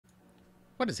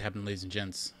What has happened, ladies and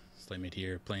gents? Slaymate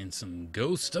here, playing some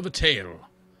Ghost of a Tale.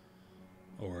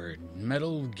 Or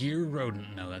Metal Gear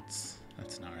Rodent. No, that's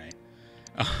not right.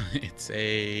 It's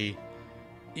a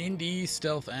indie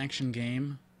stealth action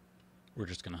game. We're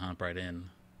just gonna hop right in.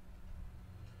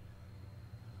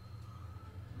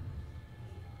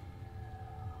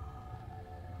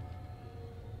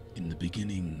 In the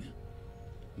beginning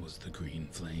was the green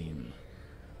flame,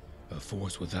 a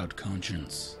force without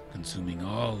conscience, consuming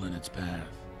all in its path.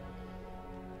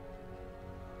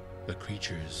 The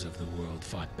creatures of the world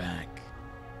fought back,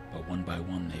 but one by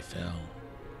one they fell,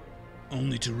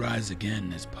 only to rise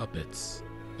again as puppets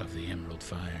of the emerald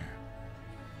fire.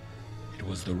 It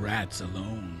was the rats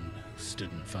alone who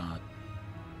stood and fought,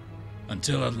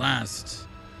 until at last,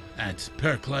 at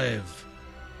Perclave,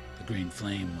 the green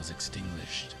flame was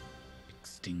extinguished.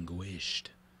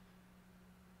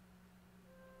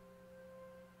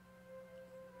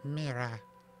 Merra.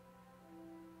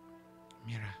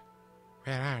 Merra,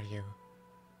 where are you?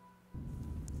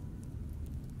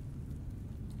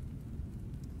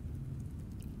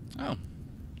 Oh.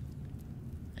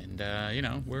 And, you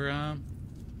know, we're,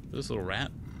 this little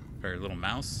rat, or little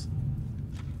mouse.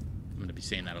 I'm gonna be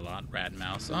saying that a lot, rat and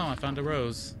mouse. Oh, I found a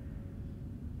rose.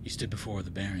 You stood before the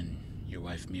Baron, your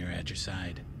wife Merra at your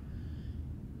side.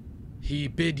 He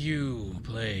bid you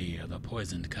play the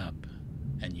poisoned cup,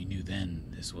 and you knew then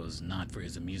this was not for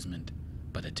his amusement,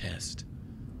 but a test.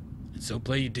 And so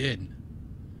play you did,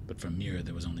 but from Merra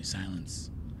there was only silence,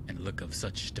 and a look of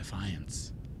such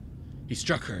defiance. He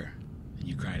struck her, and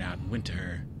you cried out and went to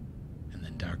her, and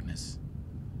then darkness.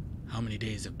 How many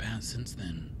days have passed since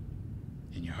then?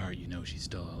 In your heart you know she's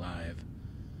still alive,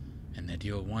 and that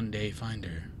you'll one day find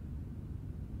her.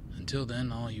 Until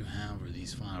then, all you have are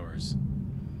these flowers,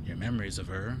 your memories of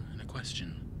her, and a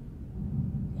question.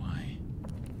 Why?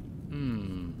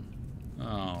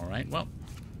 Alright, well.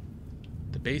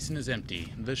 The basin is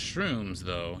empty. The shrooms,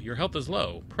 though. Your health is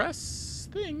low. Press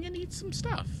thing and eat some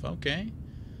stuff. Okay.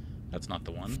 That's not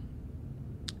the one.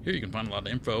 Here you can find a lot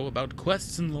of info about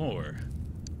quests and lore.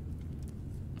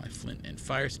 My flint and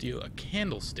fire steel, a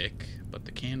candlestick, but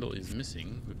the candle is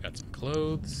missing. We've got some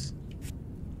clothes.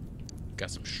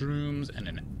 Got some shrooms and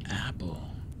an apple.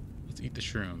 Let's eat the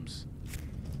shrooms.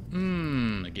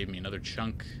 It gave me another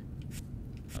chunk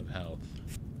of health.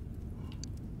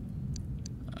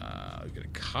 We've got a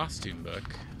costume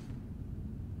book.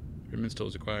 Your minstrel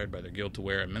is required by their guild to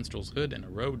wear a minstrel's hood and a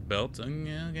robe belt.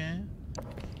 Okay.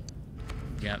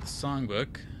 Got the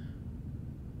songbook.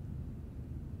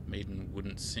 Maiden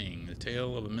wouldn't sing. The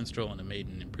tale of a minstrel and a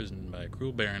maiden imprisoned by a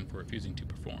cruel baron for refusing to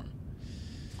perform.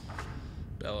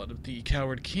 Ballad of the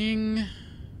Coward King.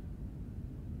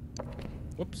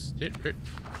 Whoops.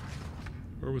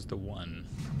 Where was the one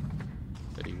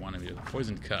that he wanted me to? The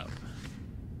poisoned cup.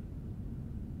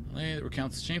 A lay that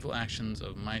recounts the shameful actions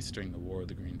of mice during the War of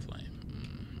the Green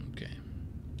Flame. Okay.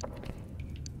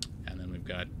 And then we've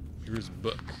got Drew's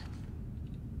book.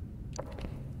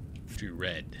 Drew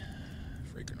read.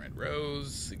 Fragrant red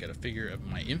rose. We got a figure of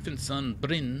my infant son,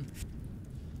 Bryn.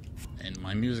 And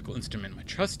my musical instrument, my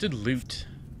trusted lute.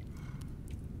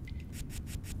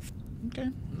 Okay.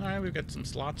 Alright, we've got some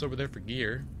slots over there for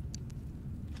gear.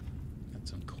 Got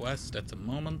some quests at some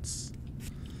moments.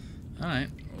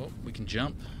 Alright. Well, we can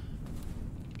jump.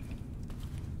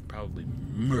 Probably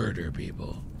murder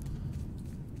people.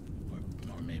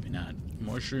 Or maybe not.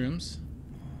 More shrooms.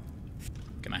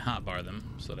 Can I hotbar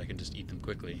them so that I can just eat them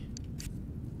quickly?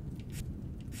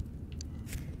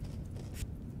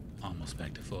 Almost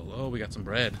back to full. Oh, we got some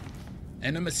bread.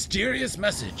 And a mysterious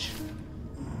message.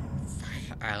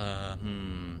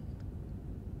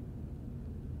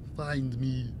 Find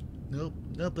me. Nope,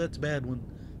 that's a bad one.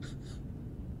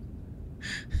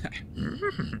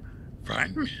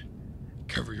 Find me.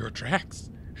 Cover your tracks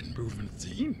and move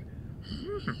unseen.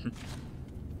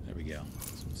 There we go.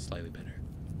 This one's slightly better.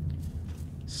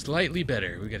 Slightly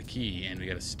better. We got a key and we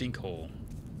got a stink hole.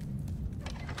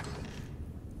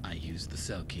 I used the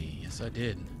cell key. Yes, I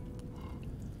did.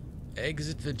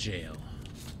 Exit the jail.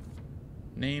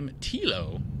 Name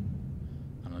Tilo.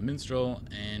 I'm a minstrel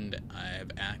and I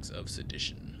have acts of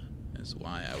sedition. Is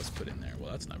why I was put in there.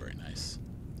 Well, that's not very nice.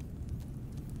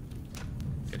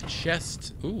 Got a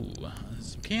chest. Ooh,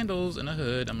 some candles and a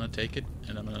hood. I'm gonna take it,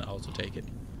 and I'm gonna also take it.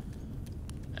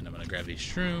 And I'm gonna grab these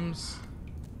shrooms.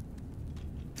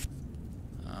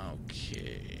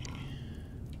 Okay.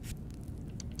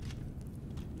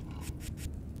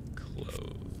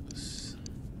 Clothes.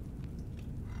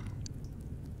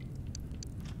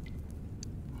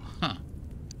 Huh.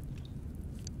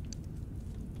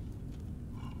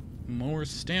 More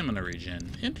stamina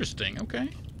regen. Interesting, okay.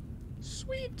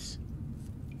 Sweet.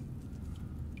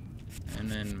 And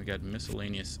then we got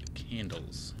miscellaneous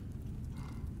candles.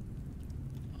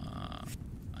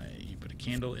 You put a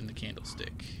candle in the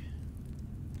candlestick.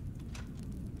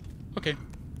 Okay.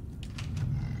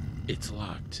 It's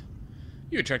locked.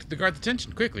 You attracted the guard's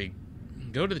attention. Quickly,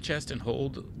 go to the chest and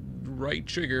hold right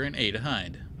trigger and A to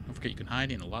hide. Don't forget you can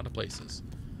hide in a lot of places.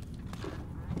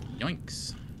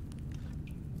 Yoinks.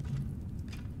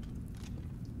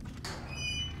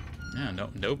 Yeah,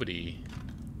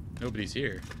 nobody's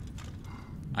here.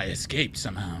 I escaped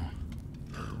somehow.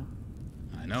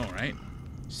 I know, right?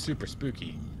 Super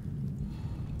spooky.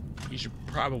 You should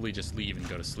probably just leave and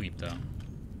go to sleep, though.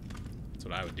 That's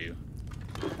what I would do.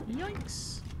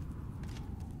 Yikes.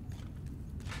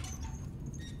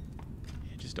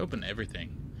 Yeah, just open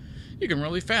everything. You can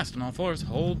really fast on all fours.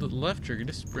 Hold the left trigger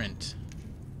to sprint.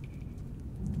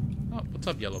 Oh, what's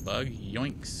up, yellow bug?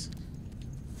 Yoinks.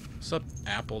 What's up,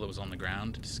 apple that was on the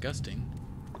ground? Disgusting.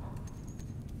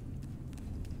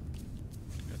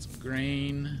 Got some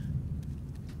grain.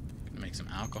 Gonna make some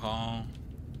alcohol.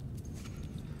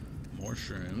 More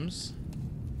shrooms.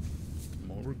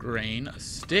 More grain. A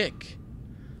stick.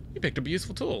 You picked up a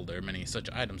useful tool. There are many such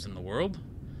items in the world.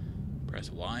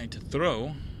 Press Y to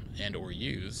throw and or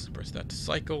use. Press that to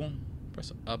cycle.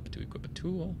 Press up to equip a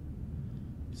tool.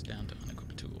 It's down to unequip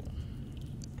a tool.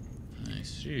 I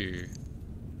see.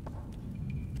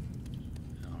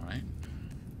 Alright.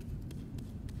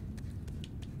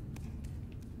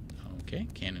 Okay,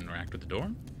 can't interact with the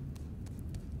door.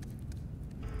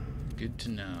 Good to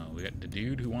know. We got the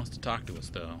dude who wants to talk to us,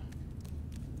 though.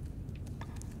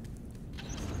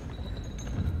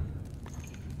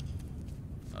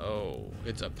 Oh,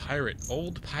 it's a pirate.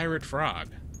 Old pirate frog.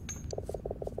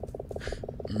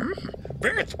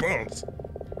 Vegetables!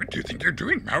 What do you think you're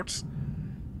doing, Mouse?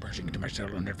 Brushing into my cell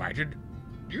uninvited?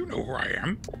 Do you know who I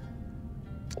am?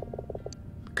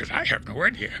 Because I have no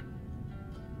idea.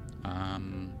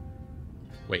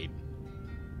 Wait.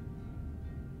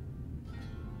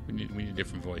 We need a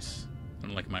different voice.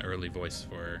 Unlike my early voice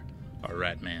for our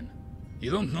rat man.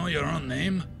 You don't know your own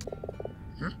name?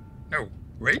 No,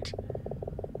 wait.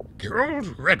 Carol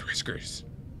Red Whiskers.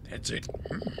 That's it.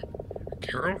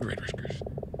 Carol Red Whiskers.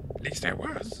 At least I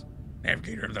was.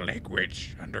 Navigator of the Lake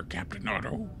Witch under Captain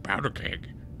Otto Powderkeg.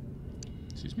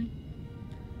 Excuse me?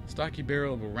 Stocky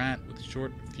barrel of a rat with a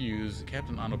short fuse,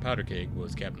 Captain Otto Powderkeg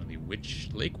was captain of the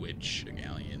Lake Witch, a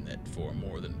galleon that for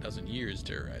more than a dozen years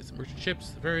terrorized the merchant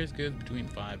ships, the various goods between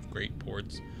 5 great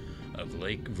ports of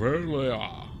Lake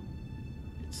Merra.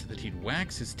 It said that he'd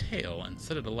wax his tail and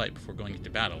set it alight before going into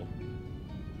battle,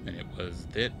 and it was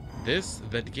this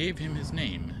that gave him his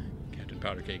name. Captain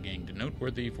Powderkeg gained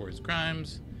noteworthy for his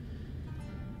crimes.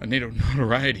 A native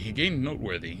notoriety. He gained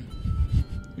noteworthy.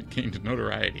 He gained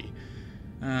notoriety.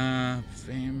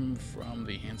 Fame from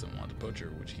the handsome wanted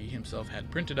poacher, which he himself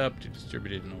had printed up to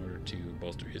distribute it in order to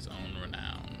bolster his own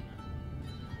renown.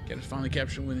 Captain finally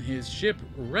captured when his ship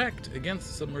wrecked against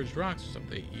the submerged rocks of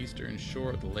the eastern shore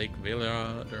of the Lake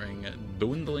Merra during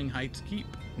Dwindling Heights Keep,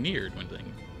 near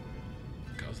Dwindling.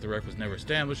 Because the wreck was never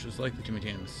established, it was likely to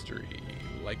maintain a mystery.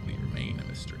 Likely remain a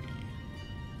mystery.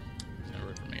 He's never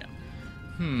heard from me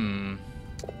again.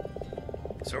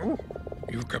 So,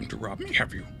 you've come to rob me,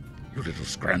 have you? You little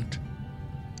scrunt.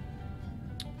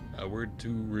 A word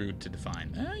too rude to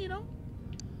define. You know.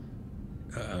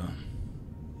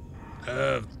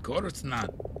 Of course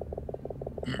not.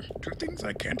 2 things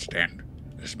I can't stand.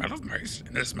 The smell of mice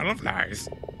and the smell of lies.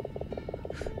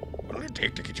 What'll it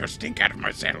take to get your stink out of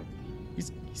my cell?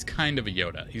 He's kind of a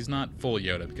Yoda. He's not full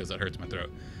Yoda because that hurts my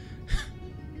throat.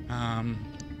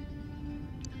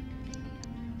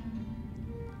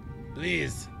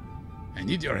 Please, I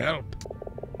need your help.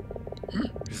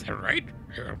 Is that right?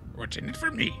 What's in it for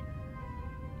me?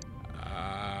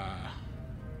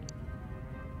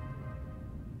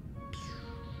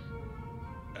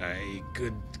 I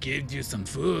could give you some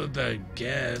food, I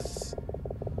guess.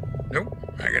 Nope,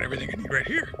 I got everything I need right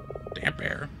here. Damp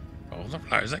air, all the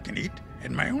flies I can eat,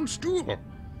 and my own stool.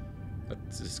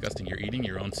 That's disgusting. You're eating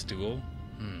your own stool?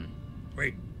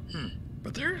 Wait,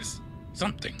 but there's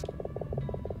something.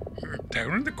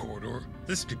 Down in the corridor,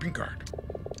 the sleeping guard.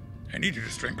 I need you to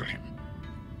strangle him.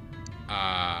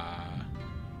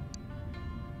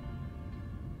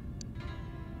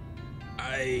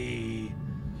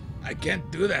 I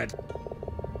can't do that.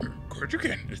 Of course you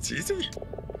can. It's easy.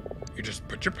 You just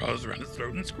put your paws around his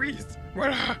throat and squeeze.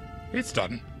 Voila! It's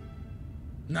done.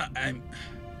 No, I'm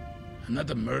not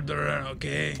a murderer,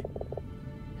 okay?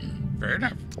 Fair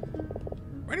enough.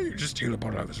 Why don't you just steal a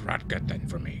bottle of this rat gut then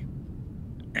for me?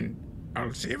 And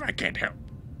I'll see if I can't help.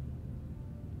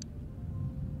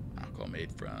 Alcohol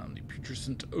made from the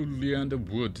putrescent oleander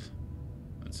wood.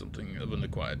 That's something of an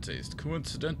acquired taste.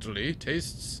 Coincidentally,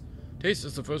 taste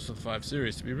is the first of the 5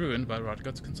 series to be ruined by rot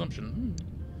gut's consumption.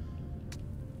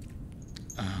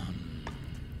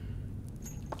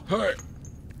 Hey!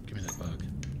 Give me that bug.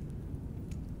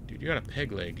 Dude, you got a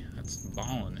peg leg. That's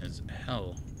ballin' as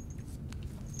hell.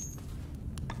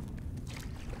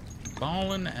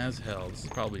 Ballin' as hell. This is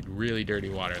probably really dirty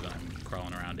water that I'm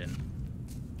crawling around in. Is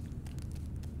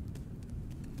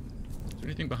there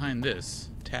anything behind this?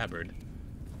 Tabard.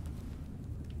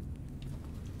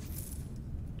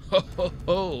 Ho ho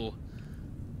ho!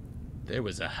 There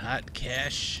was a hot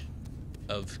cache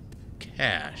of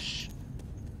cash.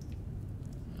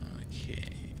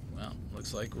 Okay, well,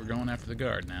 looks like we're going after the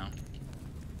guard now.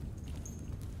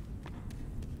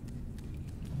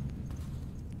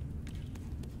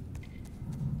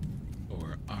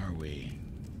 Or are we?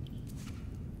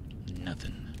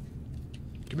 Nothing.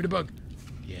 Give me the bug!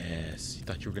 Yes, you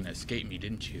thought you were gonna escape me,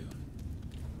 didn't you?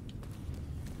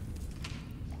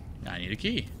 I need a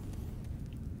key.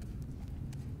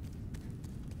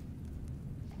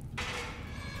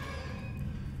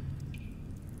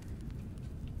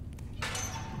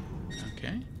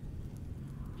 Okay.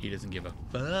 He doesn't give a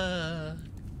fuck.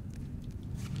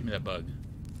 Give me that bug.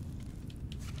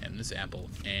 And this apple.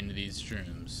 And these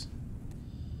shrooms.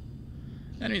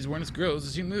 Enemy's awareness grows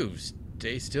as you move.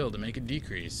 Stay still to make it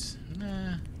decrease.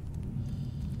 Nah.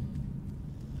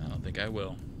 I don't think I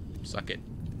will. Suck it.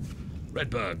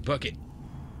 Red bug, bucket.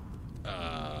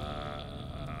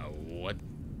 What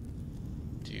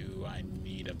do I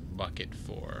need a bucket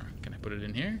for? Can I put it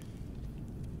in here?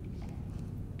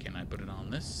 Can I put it on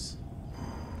this?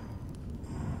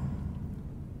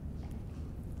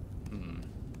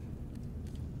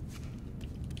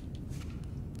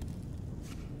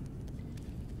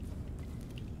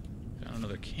 Got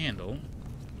another candle.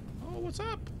 Oh, what's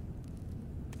up?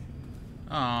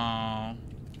 Oh.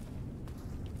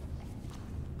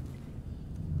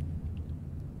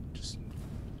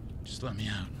 Just let me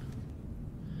out.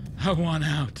 I want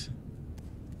out.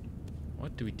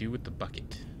 What do we do with the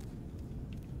bucket?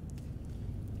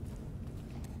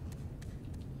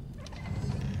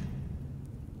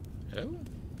 Hello?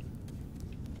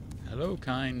 Hello,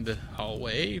 kind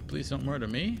hallway. Please don't murder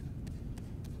me.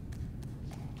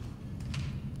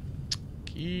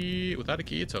 Key. Without a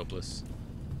key, it's hopeless.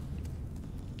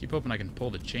 Keep hoping I can pull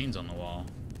the chains on the wall.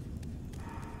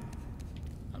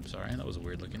 I'm sorry, that was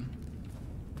weird looking.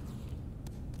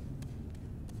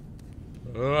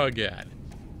 Oh, God.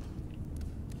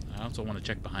 I also want to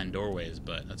check behind doorways,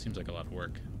 but that seems like a lot of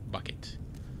work. Bucket.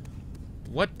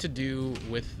 What to do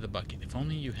with the bucket? If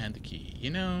only you had the key.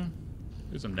 You know,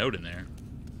 there's a note in there.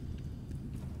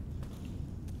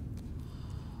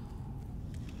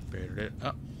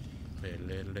 Oh.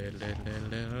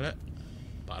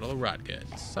 Bottle of rot gut.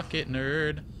 Suck it,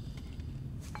 nerd.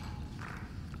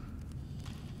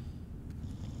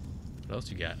 What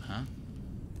else you got, huh?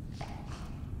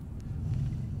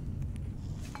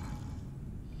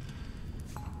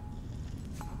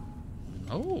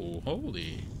 Oh,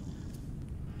 holy.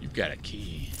 You've got a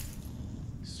key.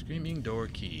 Screaming door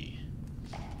key.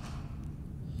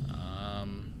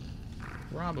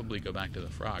 Probably go back to the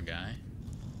frog guy.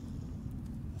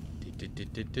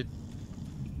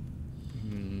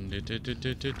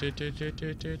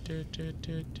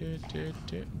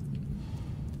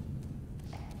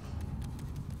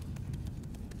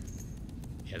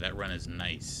 Yeah, that run is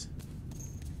nice.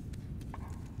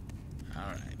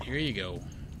 Alright, here you go.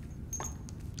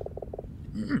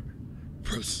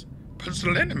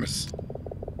 Pusillanimous.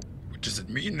 What does it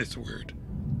mean, this word?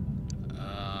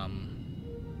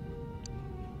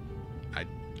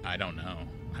 I don't know.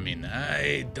 I mean,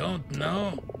 I don't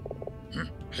know.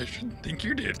 I shouldn't think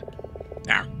you did.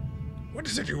 Now, what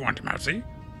is it you want, Mousy?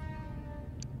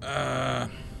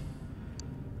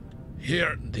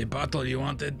 Here, the bottle you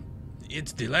wanted.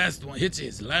 It's the last one. It's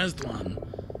his last one.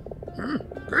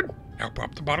 Good. Now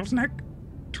pop the bottle's neck.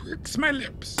 Twix my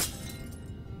lips.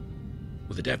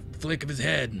 With a deft flick of his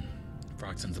head,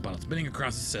 Frog sends the bottle spinning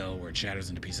across the cell where it shatters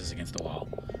into pieces against the wall.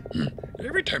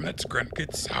 Every time that grunt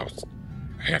gets soused,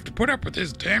 I have to put up with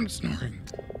his damned snoring.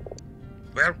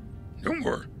 Well, no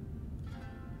more.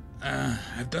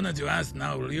 I've done as you asked.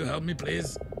 Now, will you help me,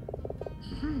 please?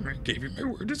 I gave you my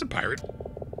word as a pirate,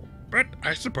 but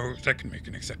I suppose I can make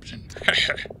an exception.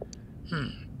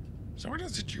 So what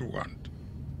is it you want?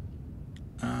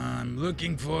 I'm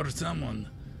looking for someone.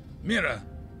 Merra,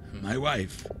 my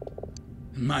wife.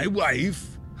 My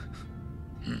wife?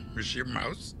 Is she a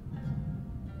mouse?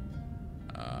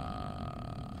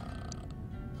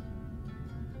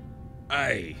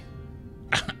 Aye.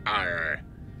 Arr.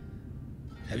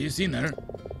 Have you seen her?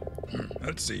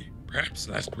 Let's see. Perhaps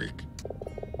last week.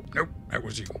 Nope, that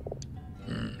was you.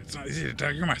 It's not easy to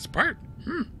tell your mice apart.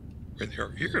 With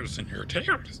your ears and your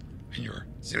tails and your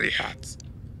silly hats.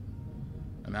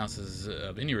 A mouse is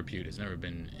of any repute has never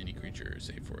been any creature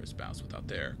save for a spouse without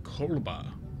their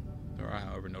kolba. There are,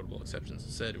 however, notable exceptions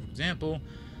instead. For example,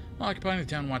 while occupying the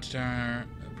town watchtower,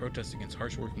 protest against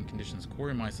harsh working conditions,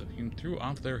 quarry mice have threw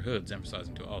off their hoods,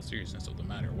 emphasizing to all seriousness of the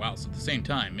matter, whilst at the same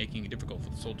time making it difficult for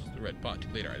the soldiers of the Red Pot to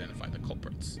later identify the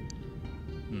culprits.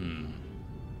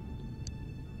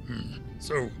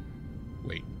 So,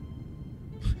 Wait.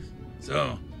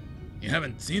 So, you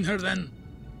haven't seen her then?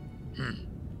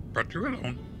 but you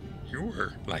alone. You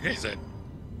were, like I said.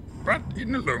 But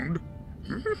in alone.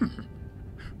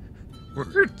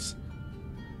 Words.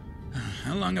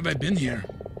 How long have I been here?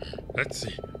 Let's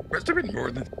see. Must have been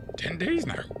more than 10 days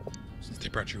now since they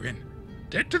brought you in.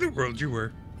 Dead to the world you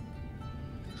were.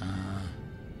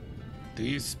 Do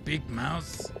you speak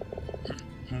mouse?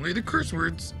 Only the curse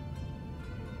words.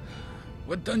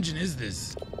 What dungeon is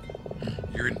this?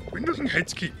 You're in Dwindling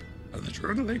Heights Keep on the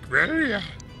shore of the lake Merra.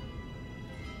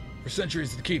 For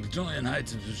centuries, the keep, the Dwindling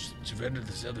Heights, have surrendered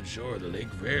the southern shore of the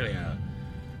lake Merra.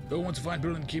 Though once a fine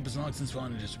building, the keep has long since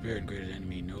fallen into despair and great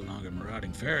enemy, no longer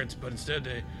marauding ferrets, but instead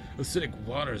the acidic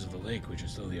waters of the lake, which are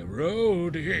slowly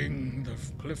eroding the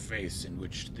cliff face in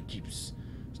which the keep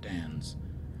stands.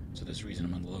 So this reason,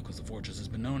 among the locals, the fortress has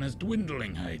been known as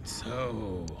Dwindling Heights.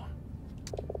 Oh.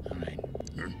 Alright.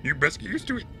 You best get used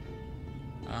to it.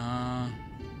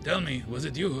 Tell me, was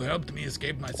it you who helped me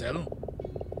escape my cell?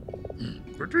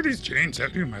 What do these chains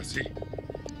help you, Mousy?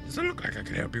 Does it look like I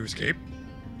could help you escape?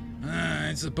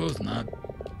 I suppose not.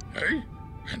 Hey?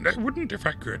 And I wouldn't if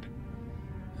I could.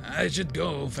 I should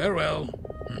go. Farewell.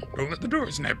 Don't let the door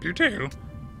snap your tail.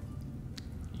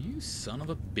 You son of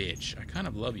a bitch. I kind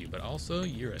of love you, but also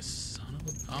you're a son of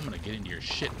a... I'm gonna get into your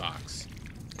shit box.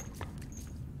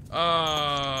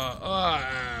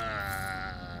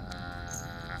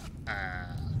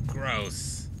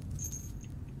 Gross.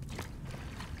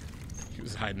 He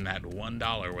was hiding that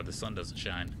 $1 where the sun doesn't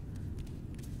shine.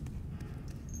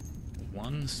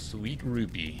 One sweet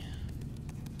rupee.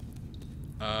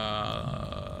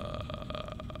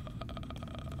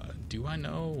 Do I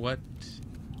know what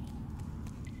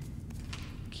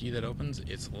key that opens?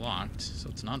 It's locked, so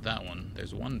it's not that one.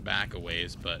 There's one back a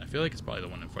ways, but I feel like it's probably the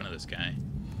one in front of this guy.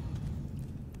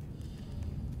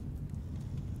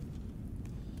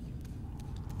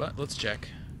 But let's check.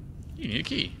 You need a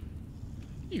key.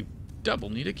 You double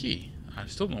need a key. I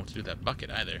still don't know what to do with that bucket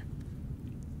either.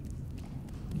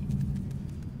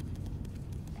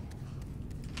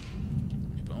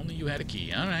 If only you had a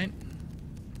key. Alright.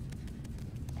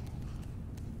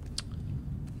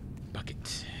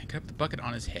 Bucket. Can I put the bucket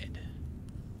on his head?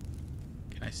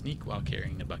 Can I sneak while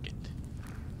carrying the bucket?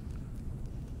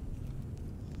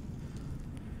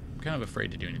 I'm kind of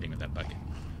afraid to do anything with that bucket.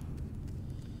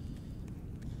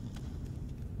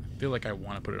 I feel like I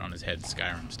want to put it on his head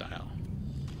Skyrim style.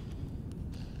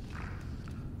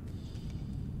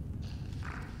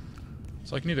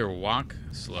 So I can either walk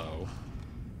slow,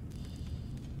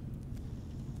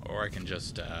 or I can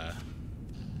just,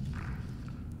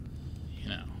 you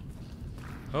know.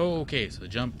 Oh, okay, so the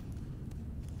jump.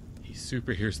 He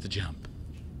super hears the jump.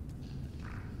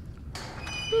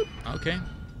 Boop. Okay.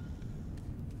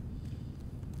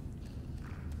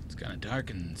 It's kind of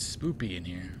dark and spoopy in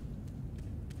here.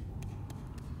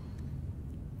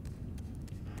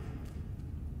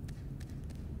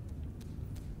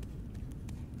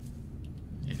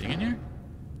 Anything in here?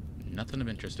 Nothing of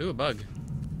interest. Ooh, a bug.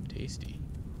 Tasty.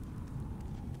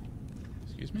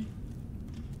 Excuse me?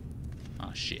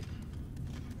 Aw, shit.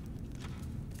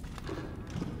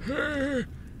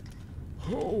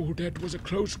 Oh, that was a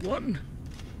close one.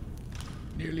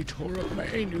 Nearly tore up my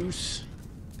anus.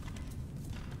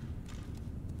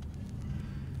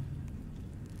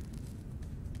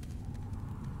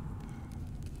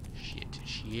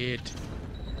 Shit.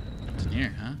 What's in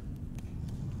here, huh?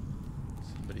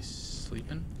 Somebody's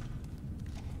sleeping?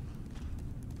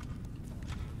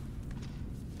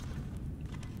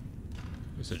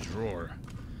 There's a drawer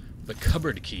with a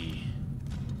cupboard key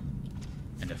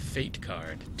and a fate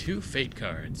card. 2 fate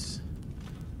cards.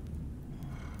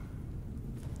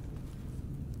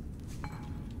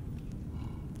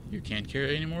 You can't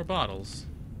carry any more bottles.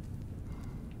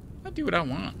 I'll do what I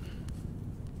want.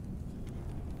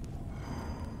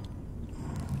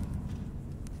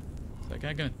 Is that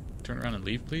guy gonna turn around and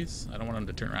leave, please? I don't want him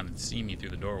to turn around and see me through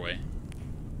the doorway.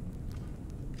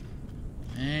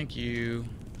 Thank you.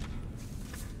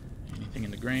 Anything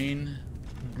in the grain?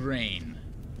 Grain.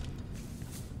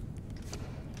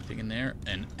 Anything in there?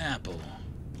 An apple.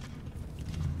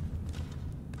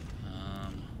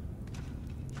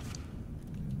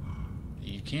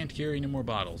 can't carry any more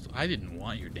bottles. I didn't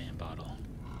want your damn bottle.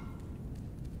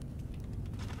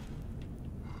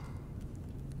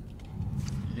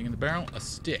 Anything in the barrel? A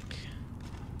stick.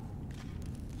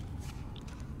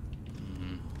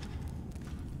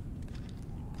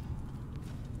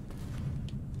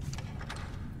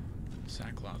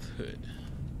 Sackcloth hood.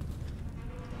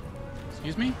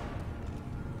 Excuse me?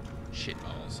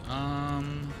 Shitballs.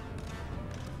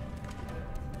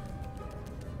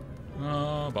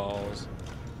 Oh, balls.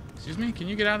 Excuse me? Can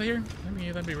you get out of here?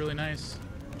 That'd be really nice.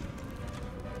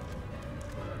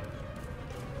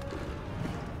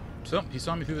 So, he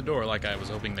saw me through the door like I was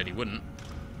hoping that he wouldn't.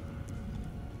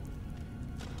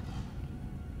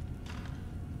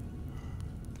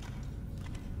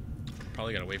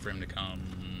 Probably gotta wait for him to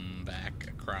come back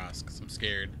across, because I'm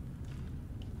scared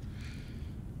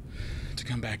to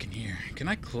come back in here. Can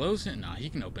I close it? Nah, he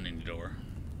can open any door.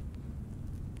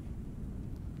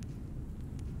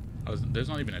 There's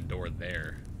not even a door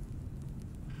there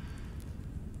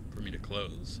for me to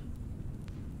close.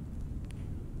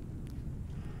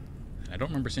 I don't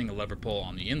remember seeing a lever pull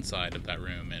on the inside of that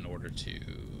room in order to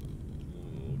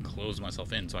close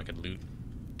myself in so I could loot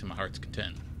to my heart's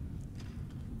content.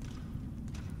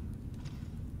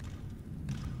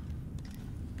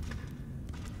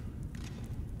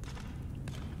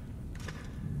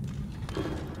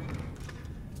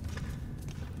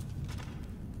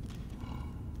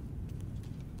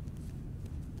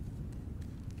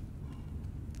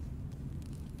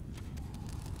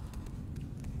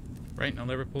 Right, no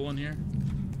lever pull in here?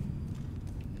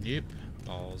 Nope.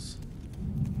 Balls.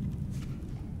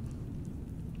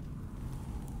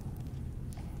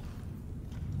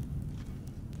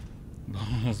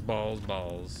 Balls, balls,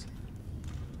 balls.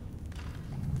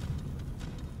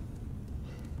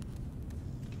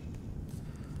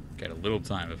 Got a little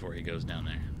time before he goes down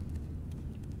there.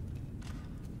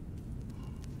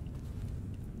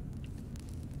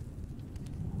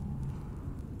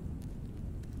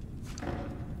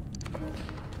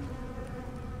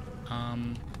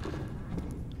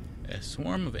 A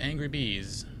swarm of angry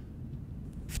bees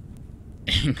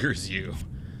angers you.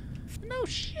 No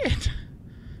shit.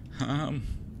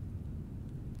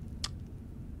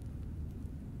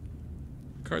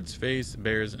 Card's face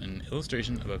bears an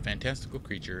illustration of a fantastical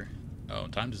creature. Oh,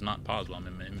 time does not pause while I'm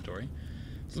in my inventory.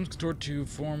 Some contort to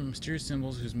form mysterious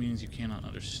symbols whose meanings you cannot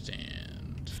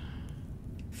understand.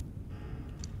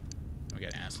 We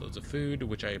got ass loads of food,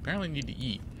 which I apparently need to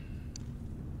eat.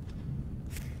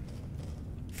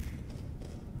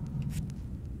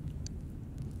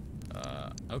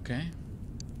 Okay.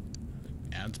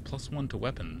 Adds +1 to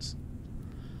weapons.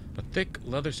 A thick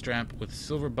leather strap with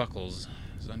silver buckles.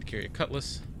 Designed to carry a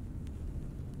cutlass.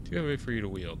 Too heavy for you to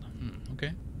wield.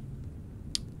 Okay.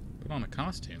 Put on a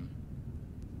costume.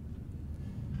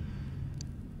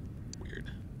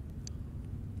 Weird.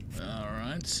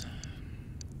 Alright.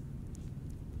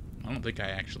 I don't think I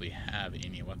actually have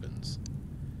any weapons.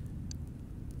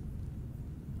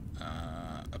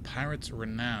 A pirate's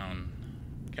renown.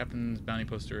 Captain's bounty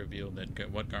poster revealed that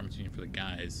what garments you need for the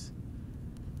guys.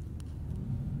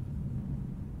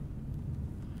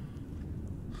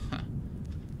 Huh.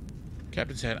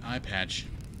 Captain's hat eye patch.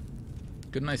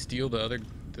 Couldn't I steal the other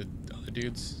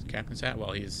dude's captain's hat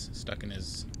while he's stuck in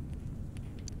his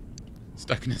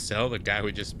cell? The guy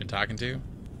we just been talking to.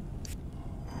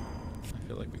 I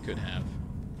feel like we could have.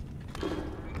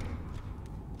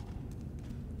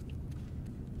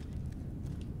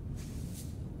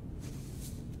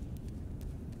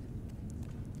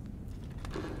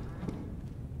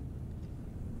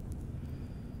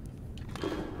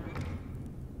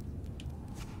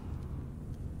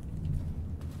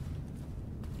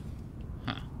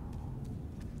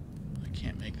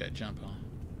 That jump, huh?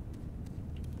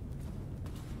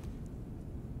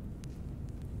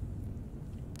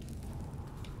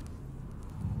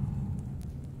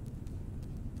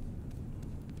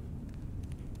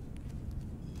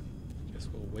 Guess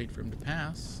we'll wait for him to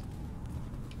pass.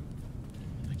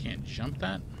 I can't jump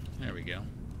that? There we go.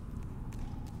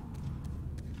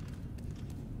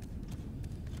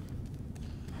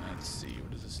 Let's see,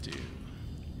 what does this do?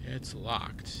 It's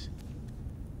locked.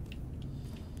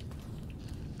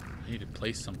 I need to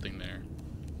place something there.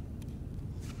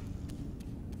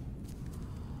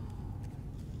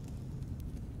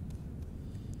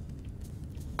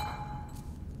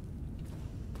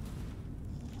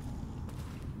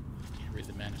 Can't read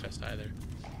the manifest either.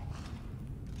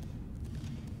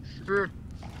 Shit.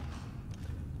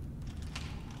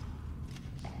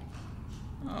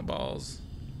 Oh, balls.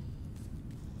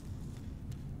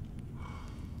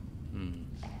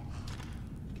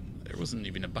 There wasn't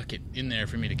even a bucket in there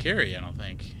for me to carry, I don't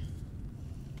think.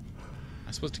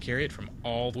 I supposed to carry it from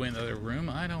all the way in the other room?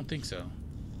 I don't think so.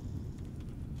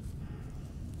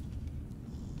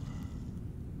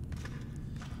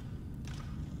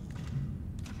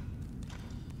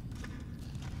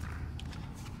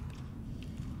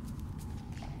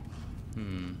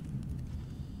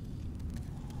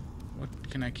 What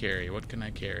can I carry? What can I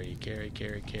carry? Carry.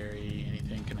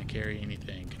 Anything? Can I carry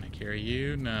anything? Can I carry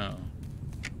you? No.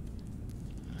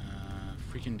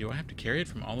 Freaking, do I have to carry it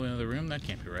from all the way in the other room? That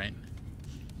can't be right.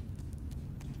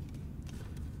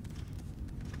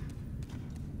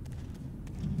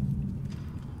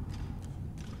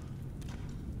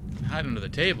 Hide under the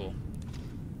table.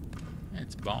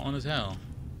 It's balling as hell.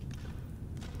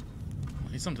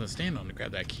 I need something to stand on to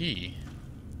grab that key.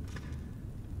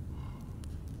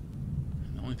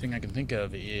 The only thing I can think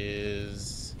of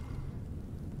is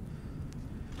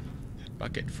that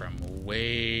bucket from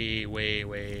way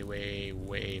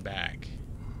back.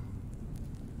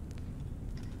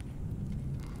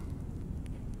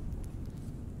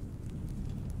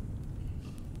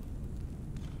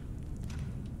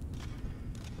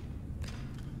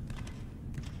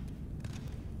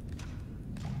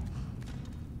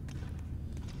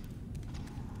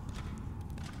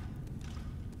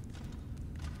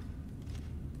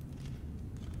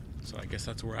 So I guess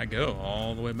that's where I go,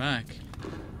 all the way back.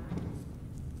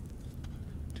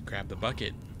 To grab the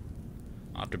bucket.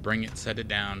 I'll have to bring it, set it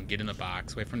down, get in the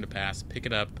box, wait for him to pass, pick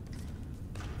it up.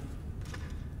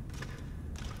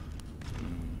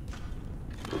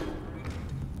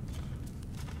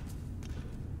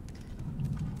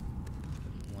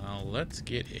 Well, let's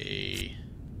get a...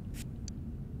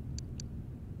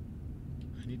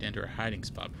 I need to enter a hiding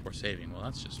spot before saving. Well,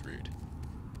 that's just rude.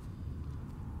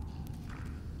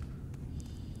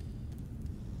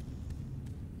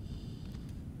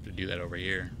 Do that over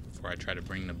here before I try to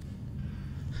bring the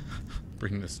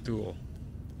bring the stool.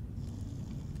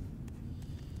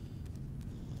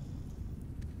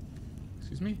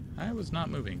 Excuse me? I was not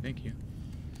moving, thank you.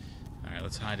 Alright,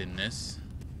 let's hide in this.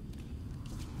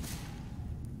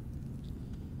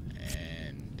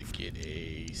 And get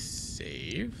a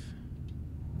save.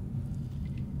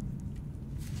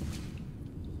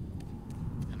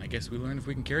 And I guess we learn if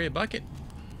we can carry a bucket.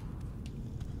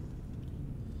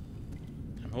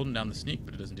 I'm holding down the sneak,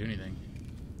 but it doesn't do anything.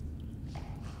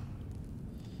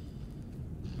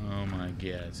 Oh my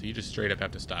god! So you just straight up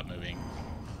have to stop moving.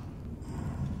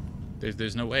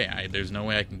 There's no way. There's no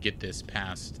way I can get this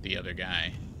past the other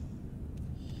guy.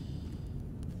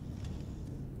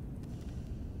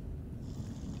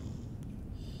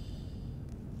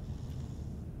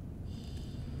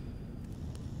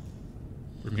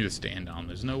 For me to stand on,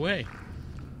 there's no way.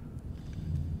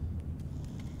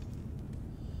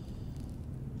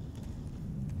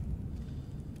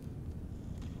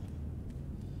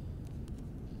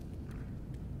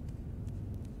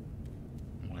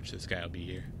 This guy will be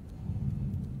here.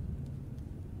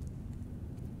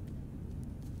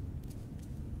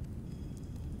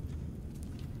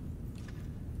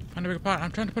 Find a bigger pot.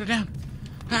 I'm trying to put it down.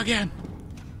 Again.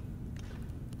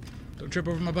 Don't trip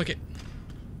over my bucket.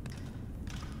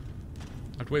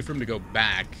 I have to wait for him to go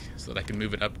back so that I can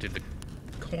move it up to the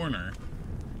corner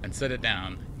and set it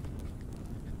down.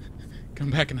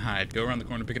 Come back and hide. Go around the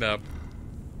corner, pick it up.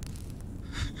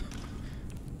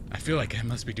 I feel like I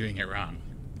must be doing it wrong.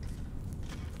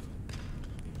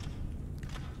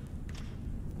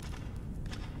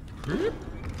 Alright,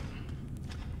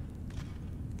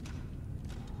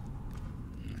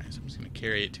 so I'm just going to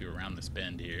carry it to around this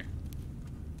bend here.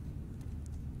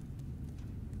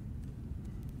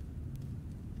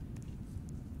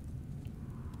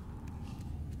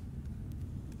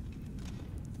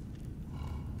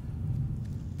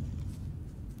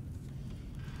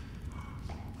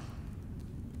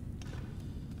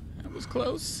 That was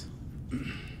close.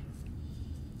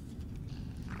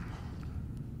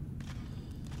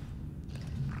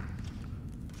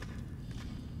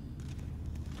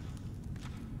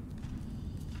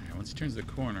 Once he turns the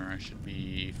corner, I should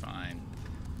be fine.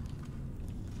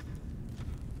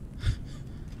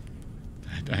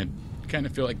 I kind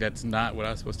of feel like that's not what I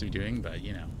was supposed to be doing, but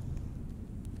you know.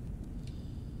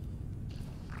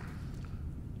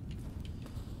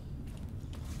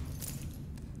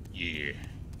 Yeah.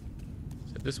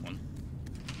 Is that this one?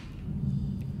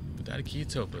 Without a key,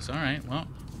 it's hopeless. Alright, well.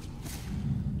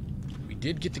 We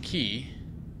did get the key.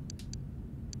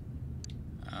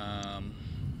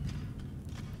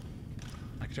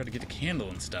 I could try to get the candle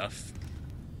and stuff.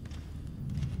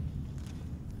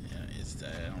 Yeah,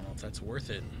 I don't know if that's worth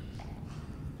it.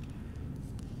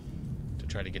 To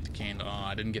try to get the candle. Oh,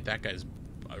 I didn't get that guy's...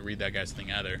 read that guy's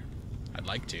thing either. I'd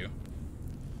like to.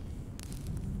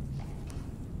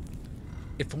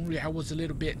 If only I was a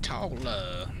little bit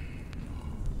taller.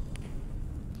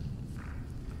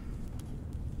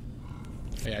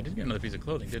 Yeah, I did get another piece of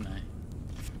clothing, didn't I?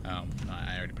 Oh, no,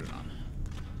 I already put it on.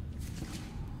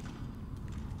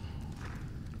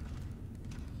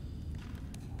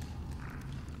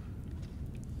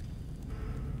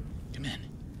 Come in.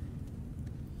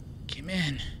 Come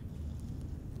in.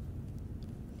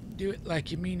 Do it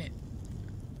like you mean it.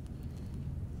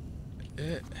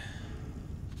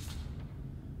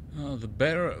 Oh, the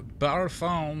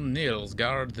Barphone Nils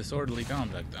guard disorderly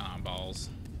conduct. Ah, balls.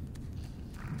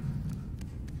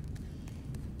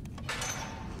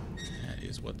 That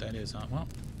is what that is, huh? Well,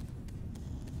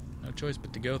 no choice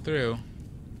but to go through.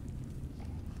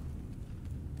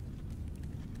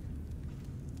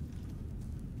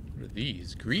 What are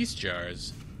these? Grease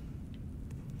jars.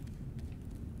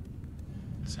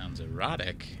 Sounds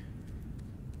erotic.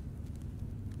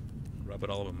 Rub it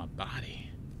all over my body.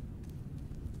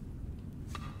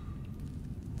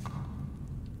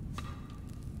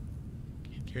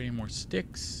 Can't carry any more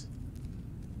sticks.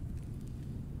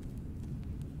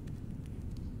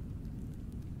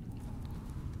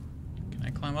 Can I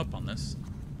climb up on this?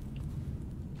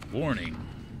 Warning.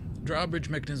 Drawbridge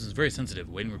mechanism is very sensitive.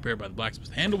 Waiting repair by the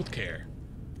blacksmith. Handle with care.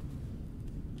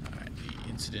 Alright, the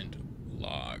incident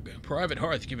log. Private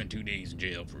Hearth given 2 days in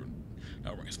jail for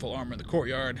not wearing his full armor in the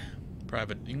courtyard.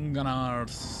 Private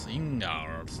Ingars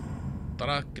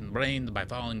struck and brained by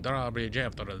falling drawbridge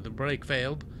after the brake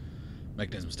failed.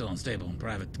 Mechanism still unstable. And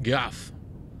Private Guff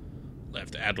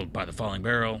left addled by the falling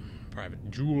barrel.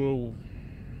 Private Jewel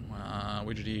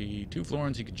Widgety 2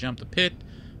 florins. He could jump the pit.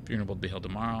 Funeral will be held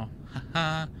tomorrow.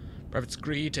 Haha. Private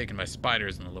Scree taken by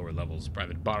spiders in the lower levels.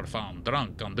 Private Barphone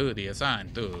drunk on duty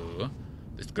assigned to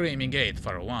the Screaming Gate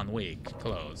for 1 week.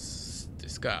 Close.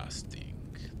 Disgusting.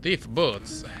 Thief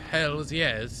Boots. Hells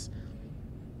yes.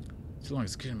 So long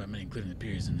as it's by many, including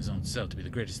appears in his own self to be the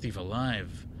greatest thief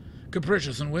alive.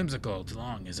 Capricious and whimsical, too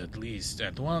long as at least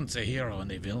at once a hero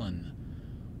and a villain.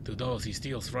 To those he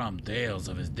steals from, tales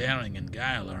of his daring and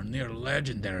guile are near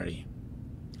legendary.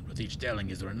 With each telling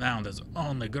is renowned as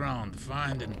on the ground,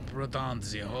 find and put on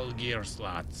the whole gear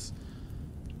slots.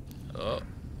 Oh.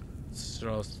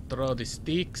 Throw the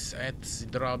sticks at the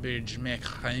drawbridge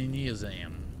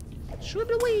mechanism.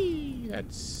 Shoo-wee!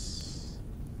 That's...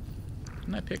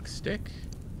 Can I pick stick?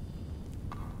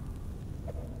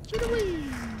 Shoo-wee!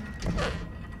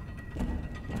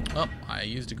 Oh, I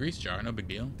used a grease jar, no big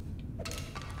deal.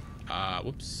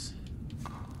 Whoops.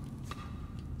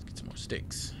 Let's get some more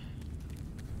sticks.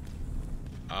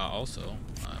 Also,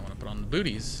 I want to put on the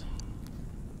booties.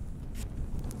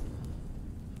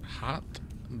 Hot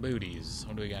booties.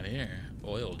 What do we got here?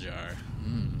 Oil jar.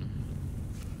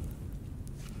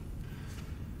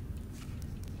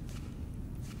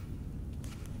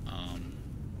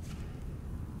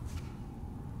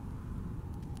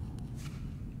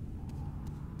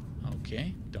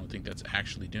 Okay, don't think that's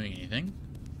actually doing anything.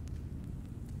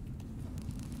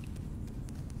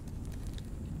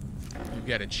 We've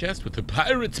got a chest with the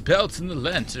pirate's belts and the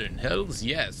lantern. Hells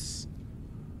yes.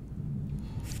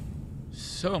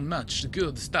 So much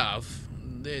good stuff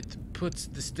that puts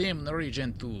the steam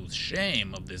region to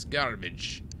shame of this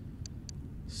garbage.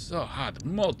 So hot,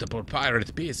 multiple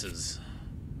pirate pieces.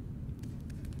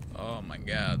 Oh my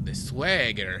god, the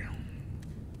swagger.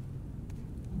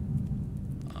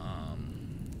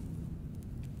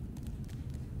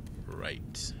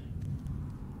 Right.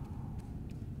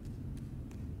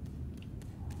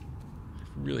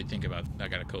 Really think about, I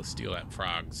gotta go steal that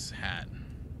frog's hat.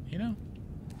 You know?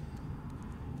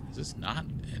 Is this not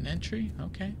an entry?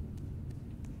 Okay.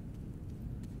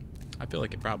 I feel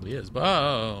like it probably is.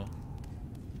 Whoa!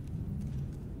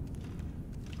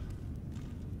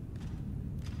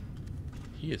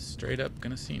 He is straight up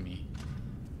gonna see me.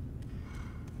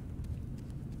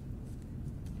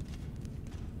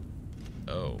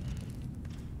 Oh.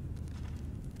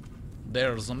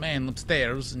 There's a man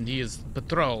upstairs and he is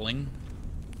patrolling.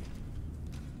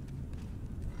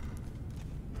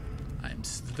 I'm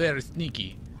very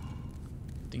sneaky.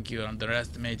 Think you're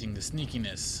underestimating the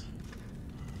sneakiness.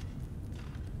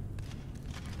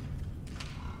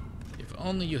 If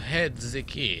only you had the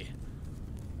key.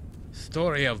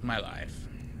 Story of my life.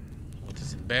 What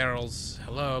is in barrels?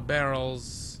 Hello,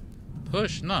 barrels.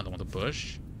 Push? No, I don't want to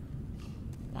push.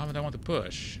 Why would I want to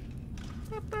push?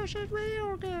 Push it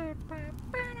real good.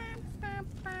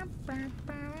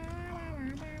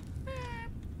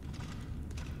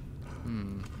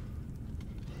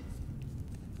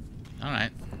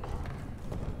 Alright.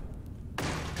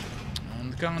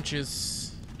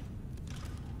 Unconscious.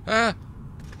 Ah!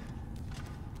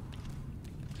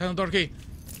 Tell him, Dorky.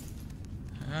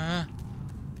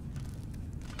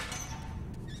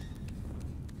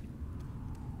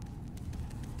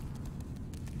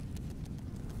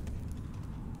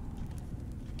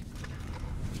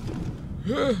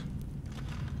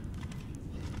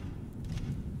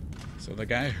 So the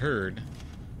guy heard.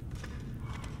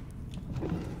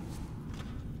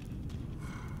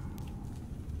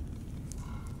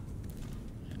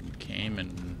 And came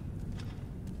and...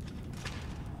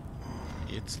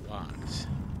 It's locked.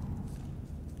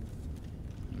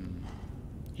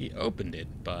 He opened it,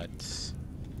 but...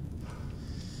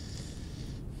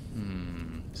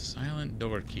 Silent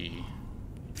door key.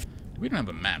 We don't have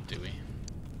a map, do we?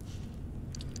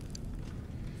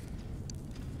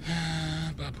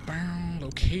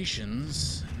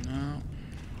 Locations. No.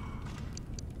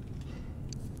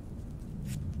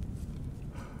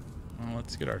 Well,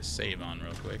 let's get our save on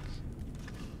real quick.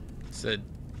 It said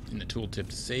in the tooltip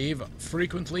to save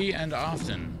frequently and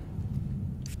often.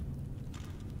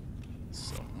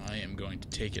 So I am going to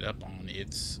take it up on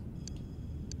its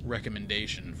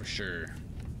recommendation for sure.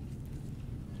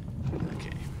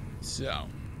 Okay, so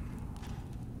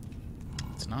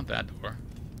it's not that door.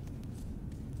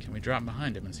 Can we drop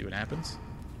behind him and see what happens?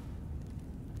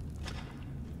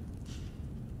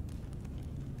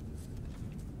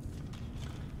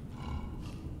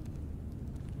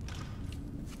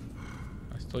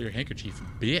 I stole your handkerchief,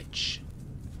 bitch.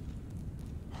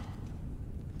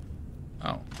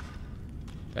 Oh,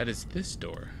 that is this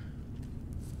door.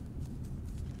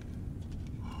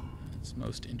 That's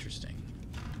most interesting.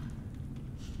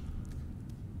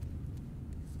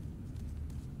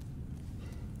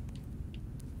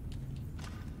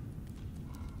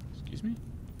 Excuse me?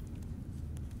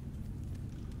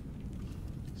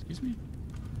 Excuse me?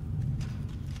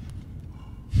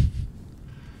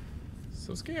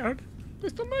 So scared.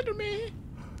 Please don't murder me.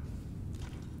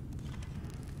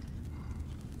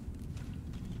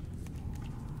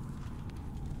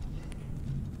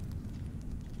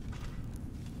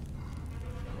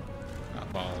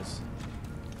 Not balls.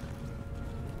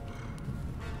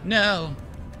 No.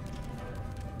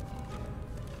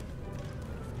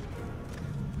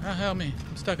 Oh, help me.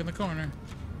 I'm stuck in the corner.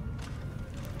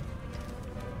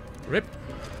 Rip.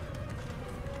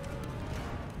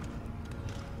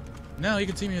 No, you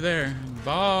can see me there.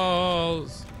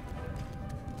 Balls.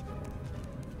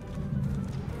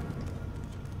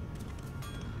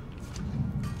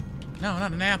 No,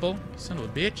 not an apple. Son of a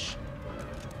bitch.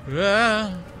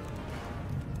 Ah.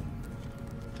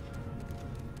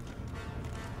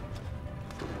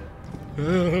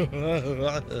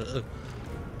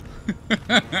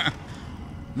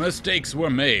 Mistakes were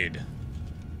made.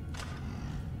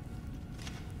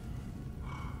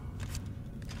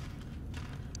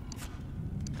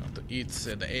 Got to eat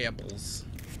said apples,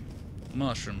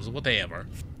 mushrooms, whatever.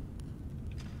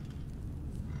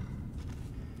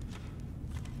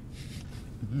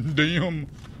 Damn.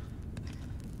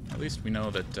 At least we know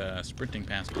that sprinting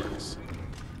past works.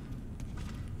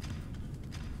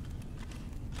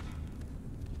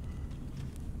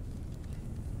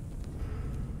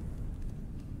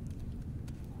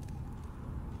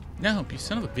 No, you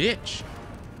son of a bitch.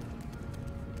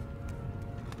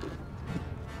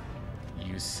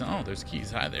 You saw there's keys.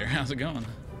 Hi there. How's it going?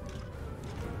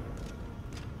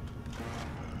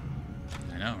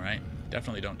 I know, right?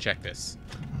 Definitely don't check this.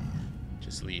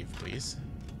 Just leave, please.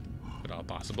 If at all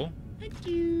possible. Thank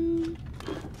you.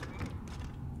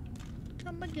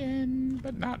 Come again,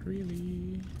 but not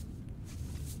really.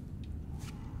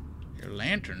 Your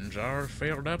lanterns are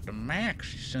filled up to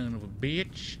max, you son of a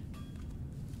bitch.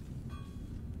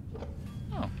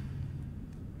 Oh.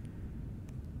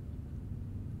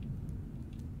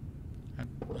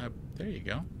 There you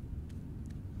go.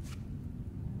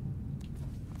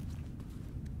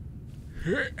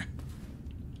 Hit.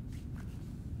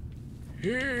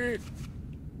 Hit.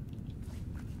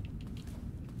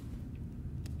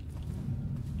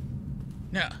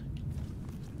 No.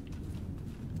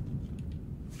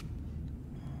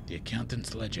 The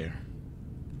accountant's ledger.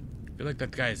 I feel like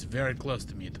that guy is very close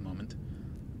to me at the moment.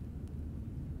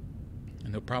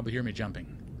 And they'll probably hear me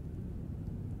jumping.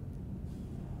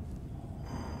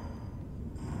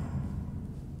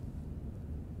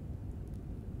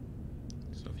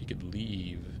 So if you could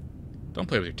leave... Don't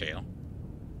play with your tail.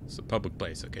 It's a public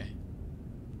place, okay?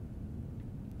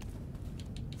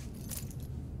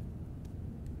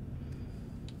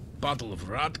 Bottle of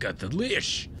vodka,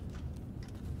 delish!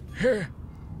 Here!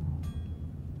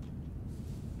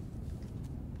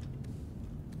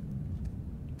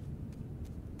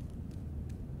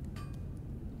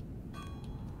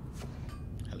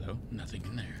 Nothing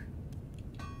in there.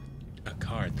 A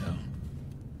card, though.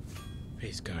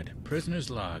 Face card. Prisoner's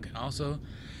log. Also,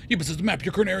 you possess the map of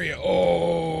your current area.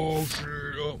 Oh, shit.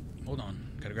 Oh, hold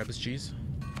on. Gotta grab this cheese.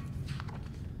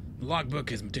 The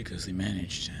logbook is meticulously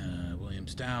managed. William William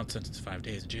Stout, sentenced to 5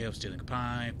 days in jail for stealing a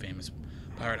pie. Famous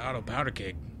pirate Otto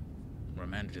Powdercake,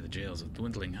 remanded to the jails of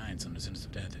Dwindling Heights under sentence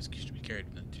of death. Execution to be carried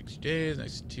in 60 days.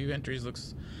 Next 2 entries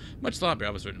looks much sloppier.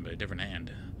 I was written by a different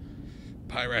hand.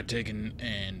 Pirate taken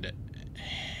and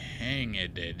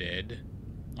hanged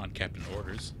on captain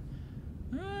orders.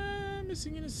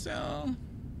 Missing in a cell.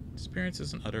 Disappearance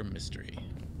is an utter mystery.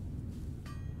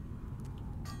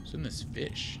 What's in this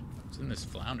fish? What's in this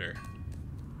flounder?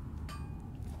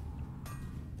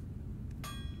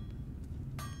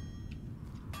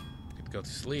 Could go to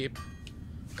sleep.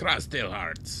 Crossdale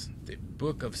Hearts, the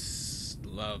book of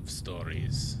love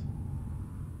stories.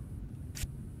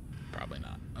 Probably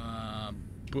not.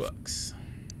 Books.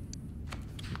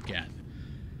 We've got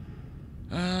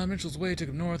Mitchell's Way took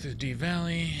him north through the Dee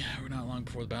Valley. Not long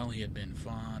before the battle, he had been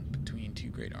fought between 2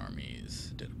 great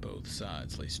armies. Dead of both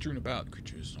sides lay strewn about.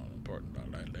 Creatures not important.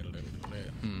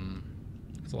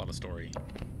 It's a lot of story.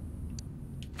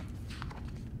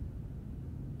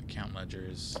 Account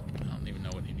ledgers. I don't even know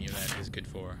what any of that is good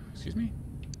for. Excuse me?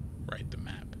 Write the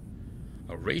map.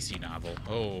 A racy novel.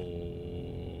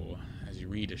 Oh. As you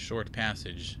read a short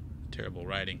passage, terrible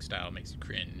writing style makes you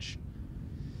cringe.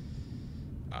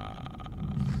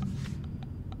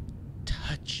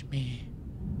 Touch me.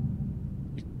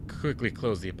 You quickly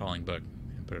close the appalling book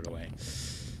and put it away.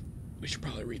 We should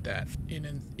probably read that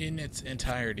in its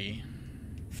entirety.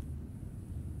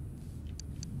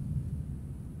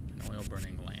 An oil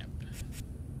burning lamp.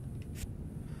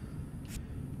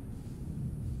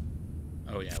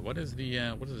 Oh yeah, what is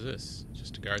this?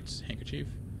 Just a guard's handkerchief?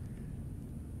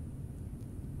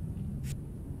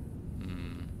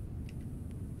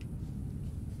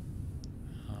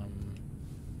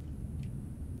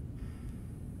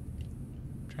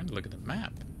 Trying to look at the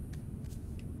map.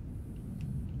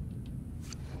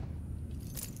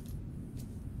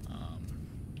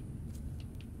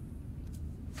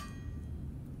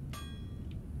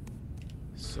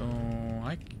 So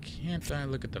why can't I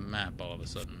look at the map all of a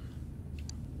sudden?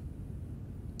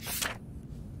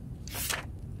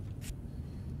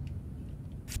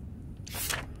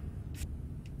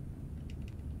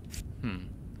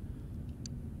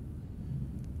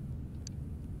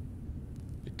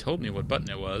 Told me what button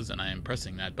it was, and I am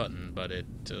pressing that button, but it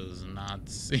does not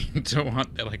seem to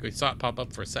want that. Like, we saw it pop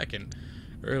up for a second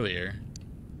earlier.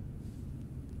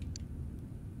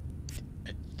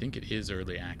 I think it is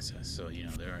early access, so you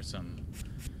know there are some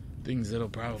things that'll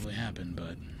probably happen,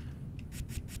 but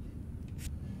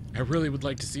I really would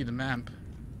like to see the map,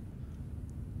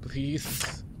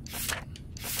 please.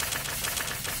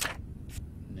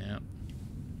 No.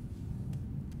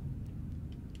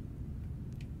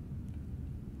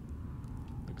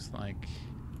 Like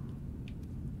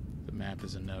the map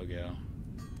is a no-go.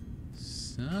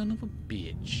 Son of a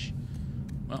bitch.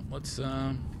 Well, let's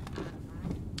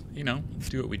you know, let's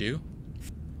do what we do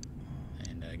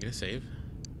and get a save.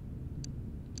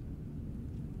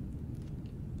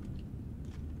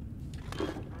 Can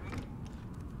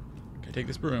I take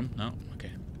this broom? No?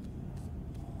 Okay.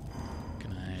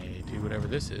 Can I do whatever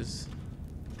this is?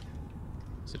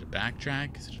 Is it a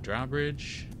backtrack? Is it a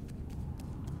drawbridge?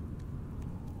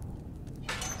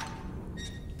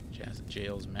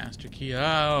 Jail's master key.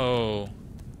 Oh!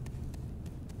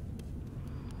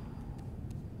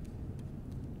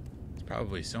 There's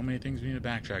probably so many things we need to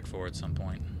backtrack for at some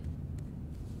point.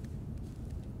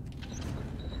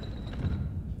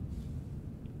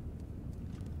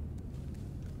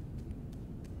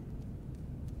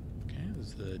 Okay, this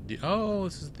is the... Oh,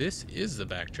 this is the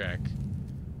backtrack.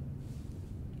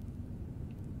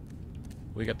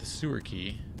 We got the sewer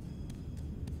key.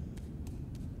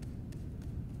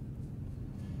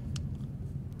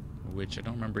 Which I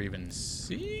don't remember even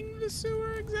seeing the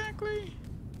sewer exactly.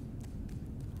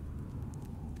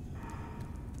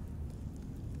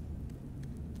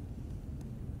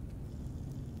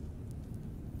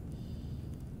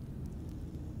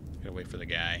 Gotta wait for the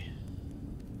guy.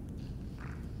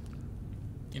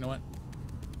 You know what?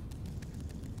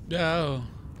 No.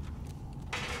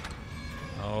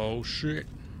 Oh shit.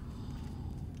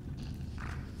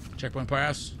 Checkpoint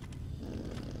pass.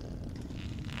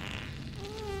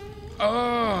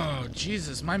 Oh,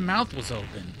 Jesus, my mouth was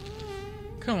open.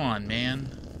 Come on,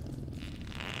 man.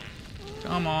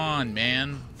 Come on,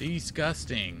 man.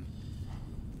 Disgusting.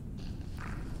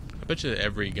 I bet you that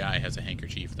every guy has a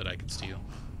handkerchief that I could steal.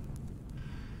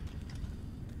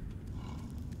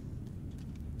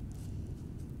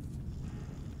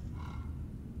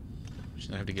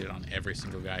 I have to get it on every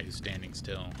single guy who's standing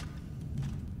still.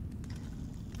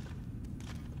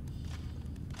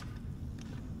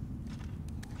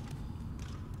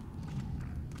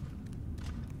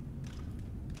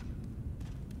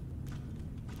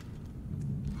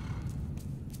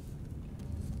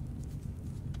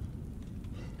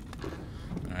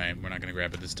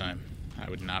 grab it this time. I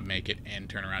would not make it and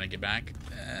turn around and get back.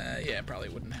 Yeah, probably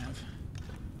wouldn't have.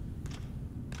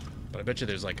 But I bet you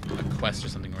there's like a quest or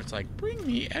something where it's like, bring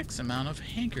me X amount of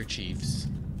handkerchiefs.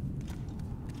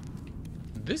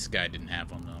 This guy didn't have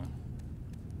one, though.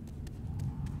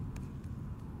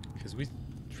 Because we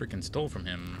freaking stole from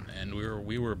him, and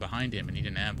we were behind him, and he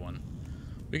didn't have one.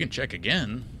 We can check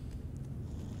again.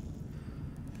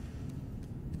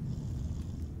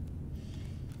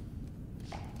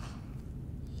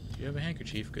 Do you have a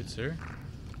handkerchief, good sir?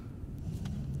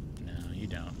 No, you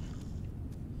don't.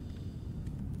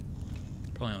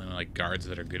 Probably only like guards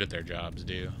that are good at their jobs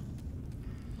do.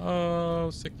 Oh,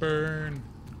 sick burn.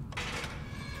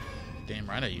 Damn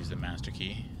right I used the master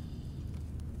key.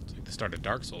 It's like the start of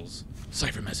Dark Souls.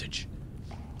 Cipher message.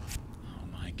 Oh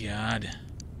my god.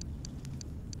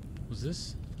 What was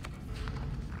this?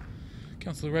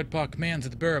 Councilor Redpaw commands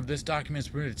that the bearer of this document is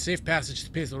permitted safe passage to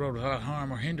the peaceful road without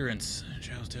harm or hindrance.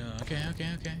 Okay.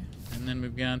 And then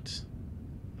we've got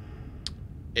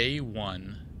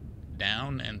A1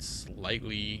 down and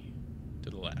slightly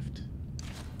to the left.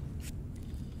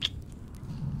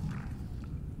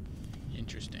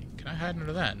 Interesting. Can I hide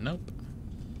under that? Nope.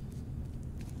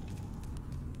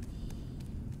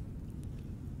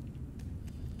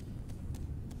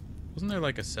 Wasn't there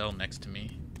like a cell next to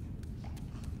me?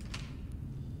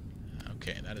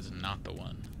 Okay, that is not the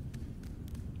one.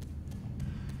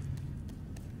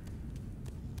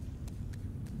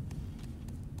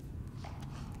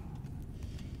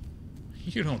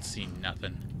 You don't see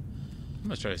nothing. I'm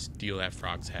gonna try to steal that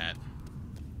frog's hat.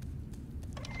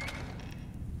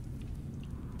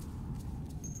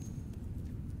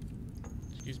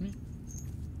 Excuse me?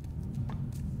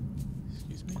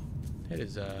 Excuse me? That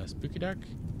is spooky dark.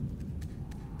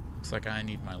 Looks like I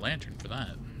need my lantern for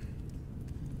that.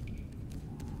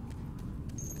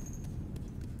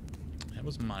 That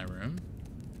was my room.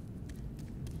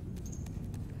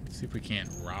 Let's see if we can't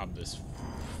rob this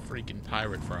freaking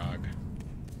pirate frog.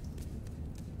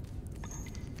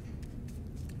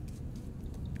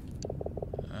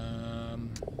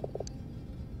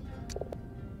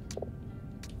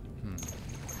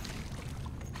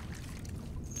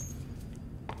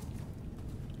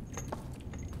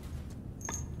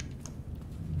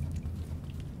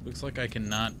 Looks like I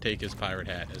cannot take his pirate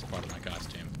hat as part of my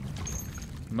costume.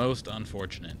 Most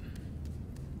unfortunate.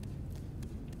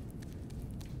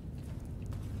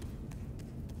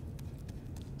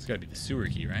 It's gotta be the sewer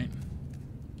key, right?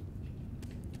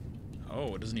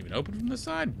 Oh, it doesn't even open from this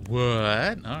side?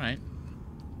 What? Alright.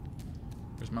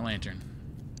 Where's my lantern?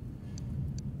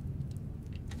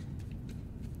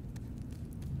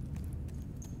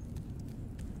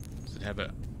 Does it have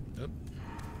a... Oh.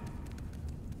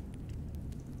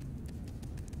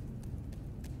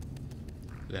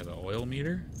 Does it have an oil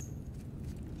meter?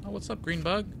 Oh, what's up, green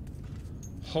bug?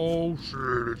 Oh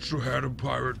shit, it's the hat of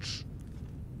pirates.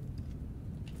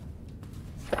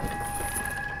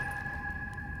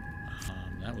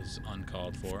 That was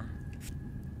uncalled for.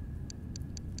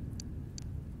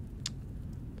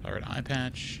 Pirate eye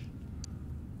patch.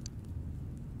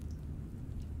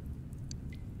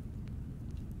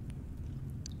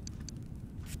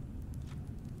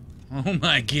 Oh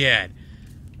my god.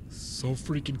 So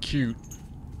freaking cute.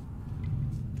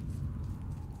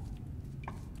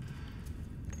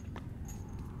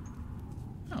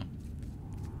 Oh.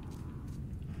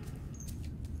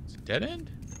 It's a dead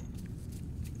end?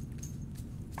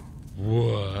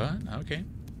 What? Okay.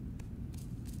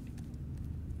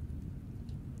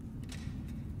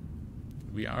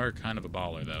 We are kind of a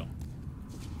baller, though.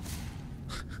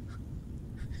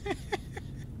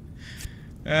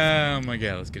 Oh my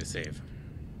god, let's get a save.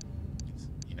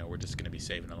 You know, we're just going to be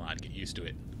saving a lot. Get used to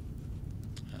it.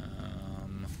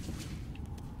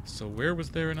 So where was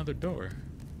there another door?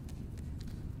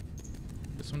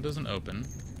 This one doesn't open.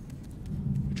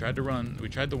 We tried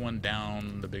the one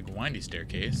down the big windy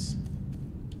staircase.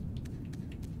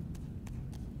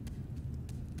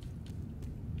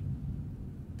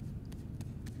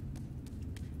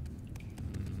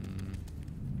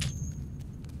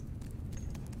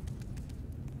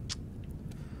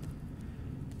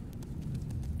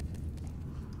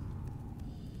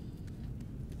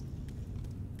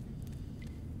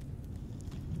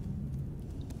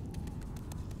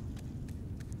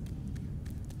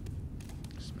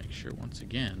 Sure once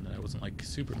again that I wasn't like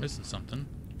super missing something.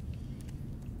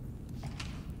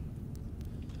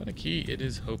 Without a key, it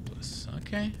is hopeless.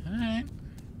 Okay, alright.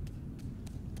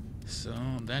 So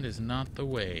that is not the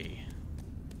way.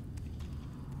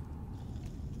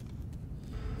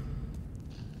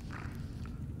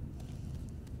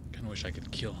 Kinda wish I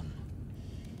could kill him.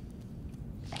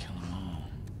 Kill them all.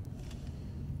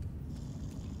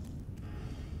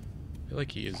 feel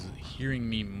like he is hearing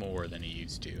me more than he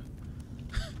used to.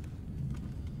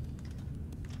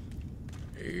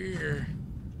 Here.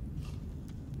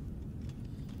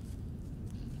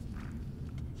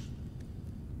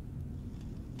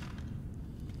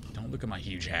 Don't look at my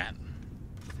huge hat.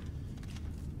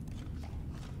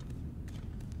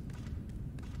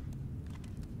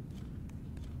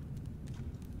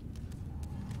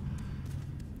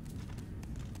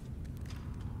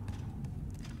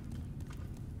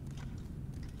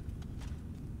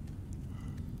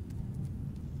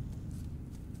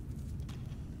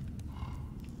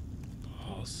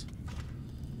 Balls.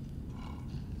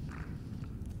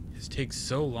 This takes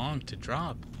so long to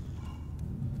drop.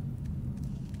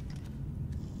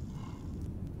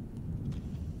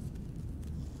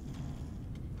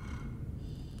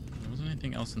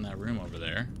 Anything else in that room over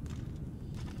there?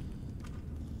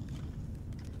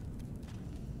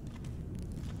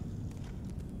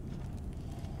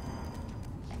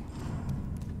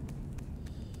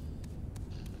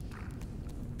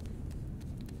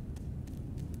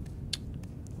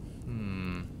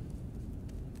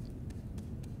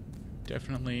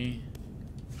 Definitely.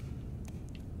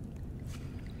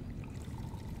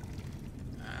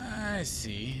 I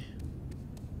see.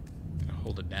 Gotta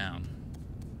hold it down.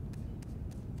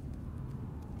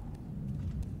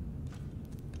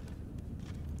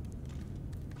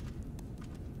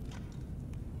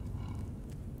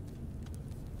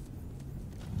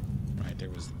 There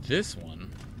was this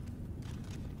one.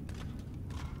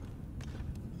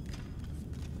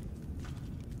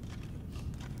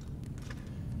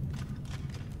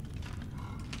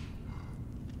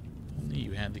 Only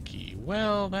you had the key.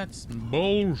 Well, that's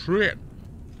bullshit.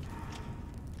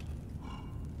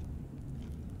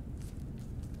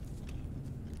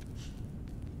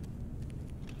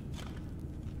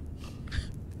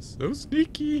 So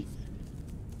sneaky.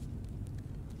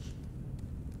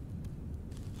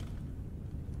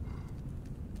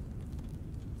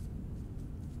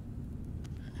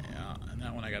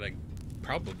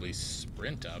 Probably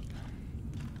sprint up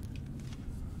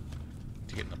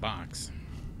to get in the box.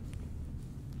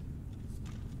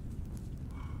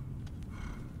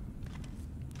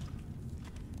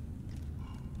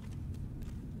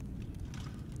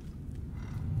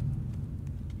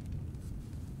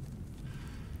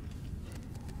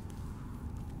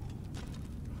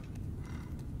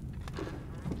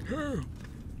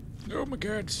 Oh my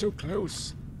god, so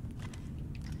close.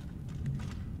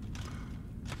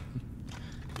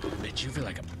 Bet you feel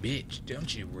like a bitch,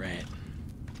 don't you, rat?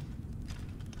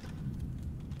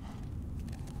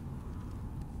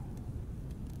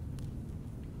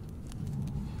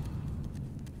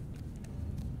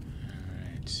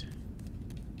 Alright.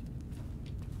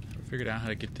 I figured out how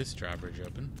to get this drawbridge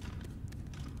open.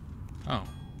 Oh.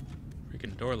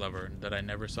 Freaking door lever that I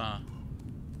never saw.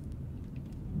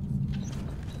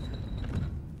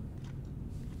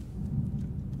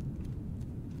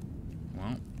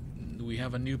 Well, we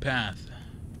have a new path.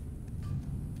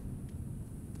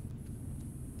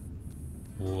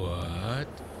 What?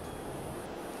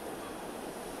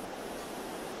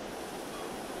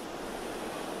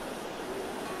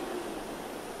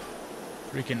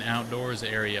 Freaking outdoors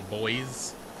area,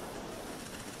 boys.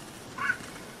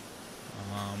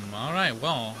 Alright,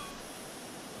 well,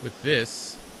 with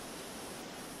this,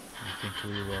 I think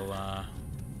we will,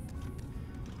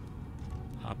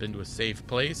 hop into a safe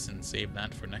place and save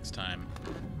that for next time.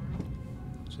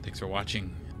 So thanks for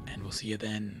watching, and we'll see you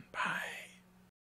then. Bye.